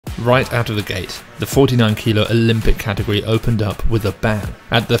Right out of the gate, the 49 kilo Olympic category opened up with a bang.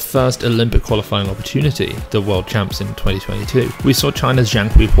 At the first Olympic qualifying opportunity, the world champs in 2022, we saw China's Jiang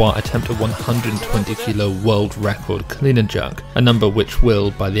Huihua attempt a 120 kilo world record clean and jerk, a number which will,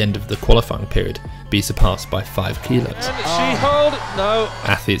 by the end of the qualifying period, be surpassed by 5 kilos. No.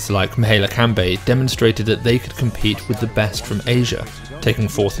 Athletes like Mihaela Cambei demonstrated that they could compete with the best from Asia, taking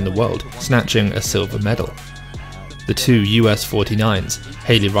fourth in the world, snatching a silver medal. The two US 49s,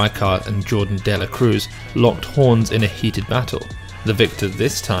 Hayley Reichardt and Jourdan Delacruz, locked horns in a heated battle, the victor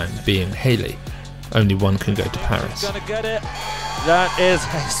this time being Hayley. Only one can go to Paris. Gonna get it. That is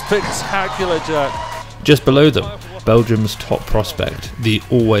a spectacular jerk. Just below them, Belgium's top prospect, the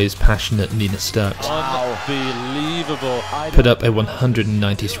always passionate Nina Sterckx, Unbelievable. put up a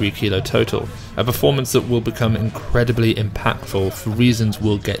 193 kilo total, a performance that will become incredibly impactful for reasons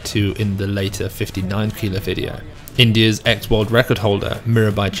we'll get to in the later 59 kilo video. India's ex-world record holder,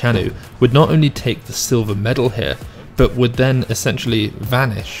 Mirabai Chanu, would not only take the silver medal here, but would then essentially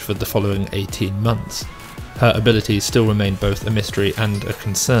vanish for the following 18 months. Her abilities still remain both a mystery and a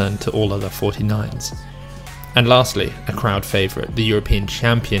concern to all other 49s. And lastly, a crowd favourite, the European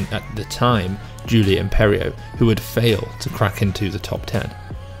champion at the time, Giulia Imperio, who would fail to crack into the top 10.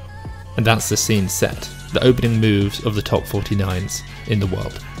 And that's the scene set, the opening moves of the top 49s in the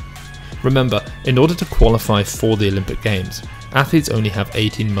world. Remember, in order to qualify for the Olympic Games, athletes only have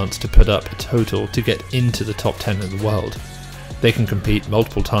 18 months to put up a total to get into the top 10 in the world. They can compete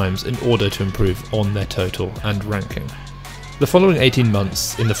multiple times in order to improve on their total and ranking. The following 18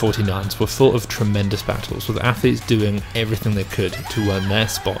 months in the 49s were full of tremendous battles, with athletes doing everything they could to earn their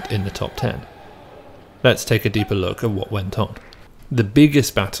spot in the top 10. Let's take a deeper look at what went on. The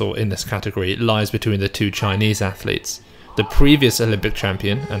biggest battle in this category lies between the two Chinese athletes, the previous Olympic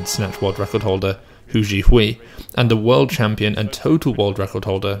champion and snatch world record holder Hou Zhihui, and the world champion and total world record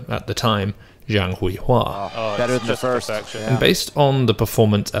holder at the time, Jiang Huihua. Better than the first. And based on the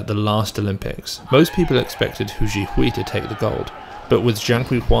performance at the last Olympics, most people expected Hou Zhihui to take the gold, but with Jiang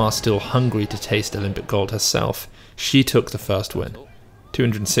Huihua still hungry to taste Olympic gold herself, she took the first win,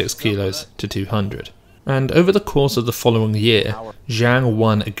 206 kilos to 200. And over the course of the following year, Jiang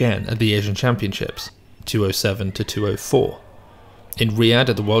won again at the Asian Championships, 207 to 204. In Riyadh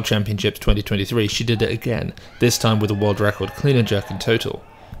at the World Championships 2023, she did it again, this time with a world record clean and jerk in total,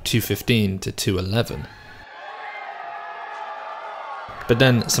 215 to 211. But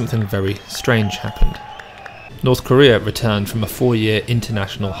then something very strange happened. North Korea returned from a 4-year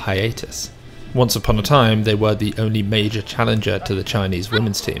international hiatus. Once upon a time, they were the only major challenger to the Chinese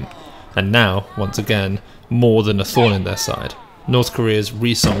women's team, and now, once again, more than a thorn in their side. North Korea's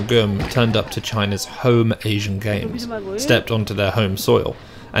Ri Song-gum turned up to China's home Asian Games, stepped onto their home soil,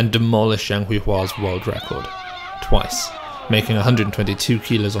 and demolished Jiang Huihua's world record, twice, making 122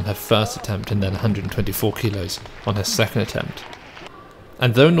 kilos on her first attempt and then 124 kilos on her second attempt.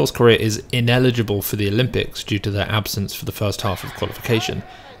 And though North Korea is ineligible for the Olympics due to their absence for the first half of qualification,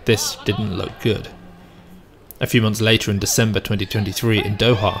 this didn't look good. A few months later in December 2023 in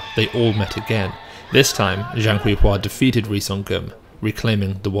Doha, they all met again. This time, Jiang Huihua defeated Ri Song-gum,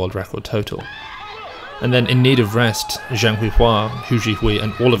 reclaiming the world record total. And then in need of rest, Jiang Huihua, Hou Zhihui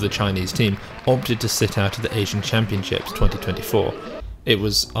and all of the Chinese team opted to sit out of the Asian Championships 2024. It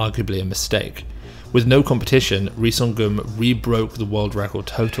was arguably a mistake. With no competition, Ri Song-gum re-broke the world record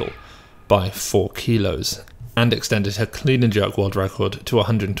total by 4 kilos and extended her clean and jerk world record to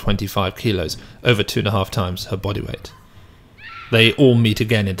 125 kilos, over 2.5 times her body weight. They all meet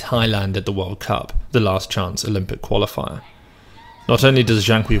again in Thailand at the World Cup, the last chance Olympic qualifier. Not only does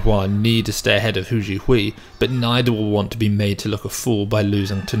Jiang Huihua need to stay ahead of Hou Zhihui, but neither will want to be made to look a fool by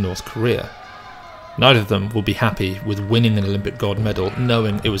losing to North Korea. Neither of them will be happy with winning an Olympic gold medal,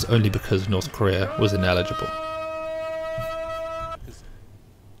 knowing it was only because North Korea was ineligible.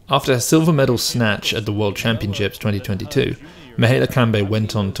 After her silver medal snatch at the World Championships 2022, Mihaela Cambei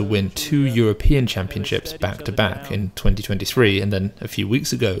went on to win 2 European Championships back-to-back in 2023 and then a few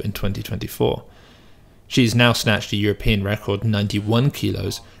weeks ago in 2024. She's now snatched a European record 91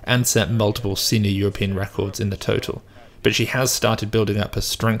 kilos and set multiple senior European records in the total, but she has started building up her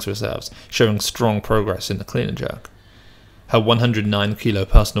strength reserves, showing strong progress in the clean and jerk. Her 109 kilo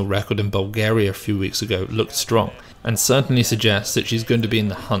personal record in Bulgaria a few weeks ago looked strong, and certainly suggests that she's going to be in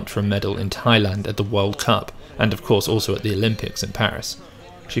the hunt for a medal in Thailand at the World Cup, and of course also at the Olympics in Paris.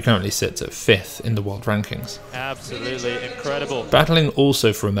 She currently sits at 5th in the world rankings. Absolutely incredible. Battling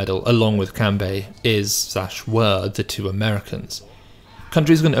also for a medal along with Cambei were the two Americans.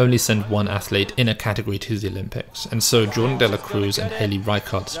 Countries can only send one athlete in a category to the Olympics, and so Jourdan Delacruz and Hayley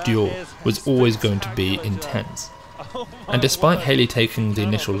Reichardt's duel was always going to be intense. And despite Hayley taking the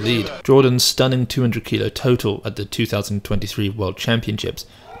initial lead, Jourdan's stunning 200 kilo total at the 2023 World Championships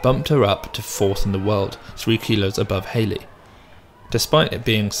bumped her up to 4th in the world, 3 kilos above Hayley. Despite it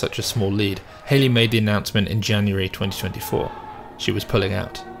being such a small lead, Hayley made the announcement in January 2024. She was pulling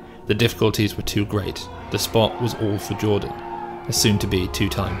out. The difficulties were too great. The spot was all for Jourdan, a soon-to-be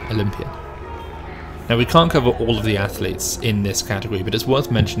two-time Olympian. Now, we can't cover all of the athletes in this category, but it's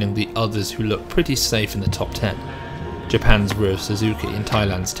worth mentioning the others who look pretty safe in the top 10. Japan's Ryo Suzuki and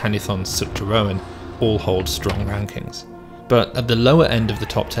Thailand's Thanathorn Sukcharoen all hold strong rankings. But at the lower end of the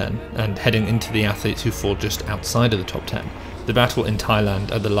top 10, and heading into the athletes who fall just outside of the top 10, the battle in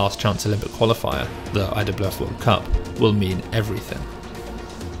Thailand at the last chance Olympic qualifier, the IWF World Cup, will mean everything.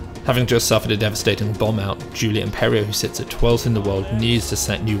 Having just suffered a devastating bomb out, Giulia Imperio, who sits at 12th in the world, needs to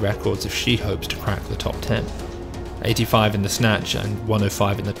set new records if she hopes to crack the top 10. 85 in the snatch and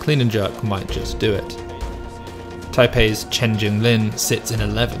 105 in the clean and jerk might just do it. Taipei's Chen Jinglin sits in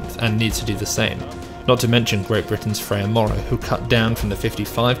 11th and needs to do the same, not to mention Great Britain's Freya Morrow, who cut down from the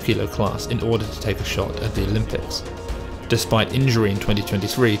 55 kilo class in order to take a shot at the Olympics. Despite injury in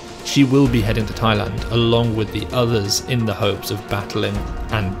 2023, she will be heading to Thailand along with the others in the hopes of battling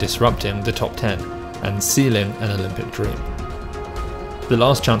and disrupting the top 10 and sealing an Olympic dream. The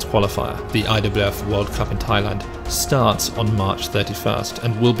last chance qualifier, the IWF World Cup in Thailand, starts on March 31st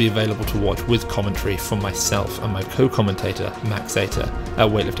and will be available to watch with commentary from myself and my co-commentator Max Ater at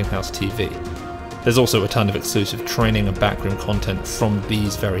Weightlifting House TV. There's also a ton of exclusive training and backroom content from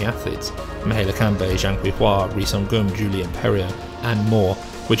these very athletes, Mihaela Cambei, Jiang Huihua, Giulia Imperio, and more,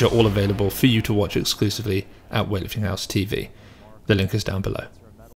 which are all available for you to watch exclusively at Weightlifting House TV. The link is down below.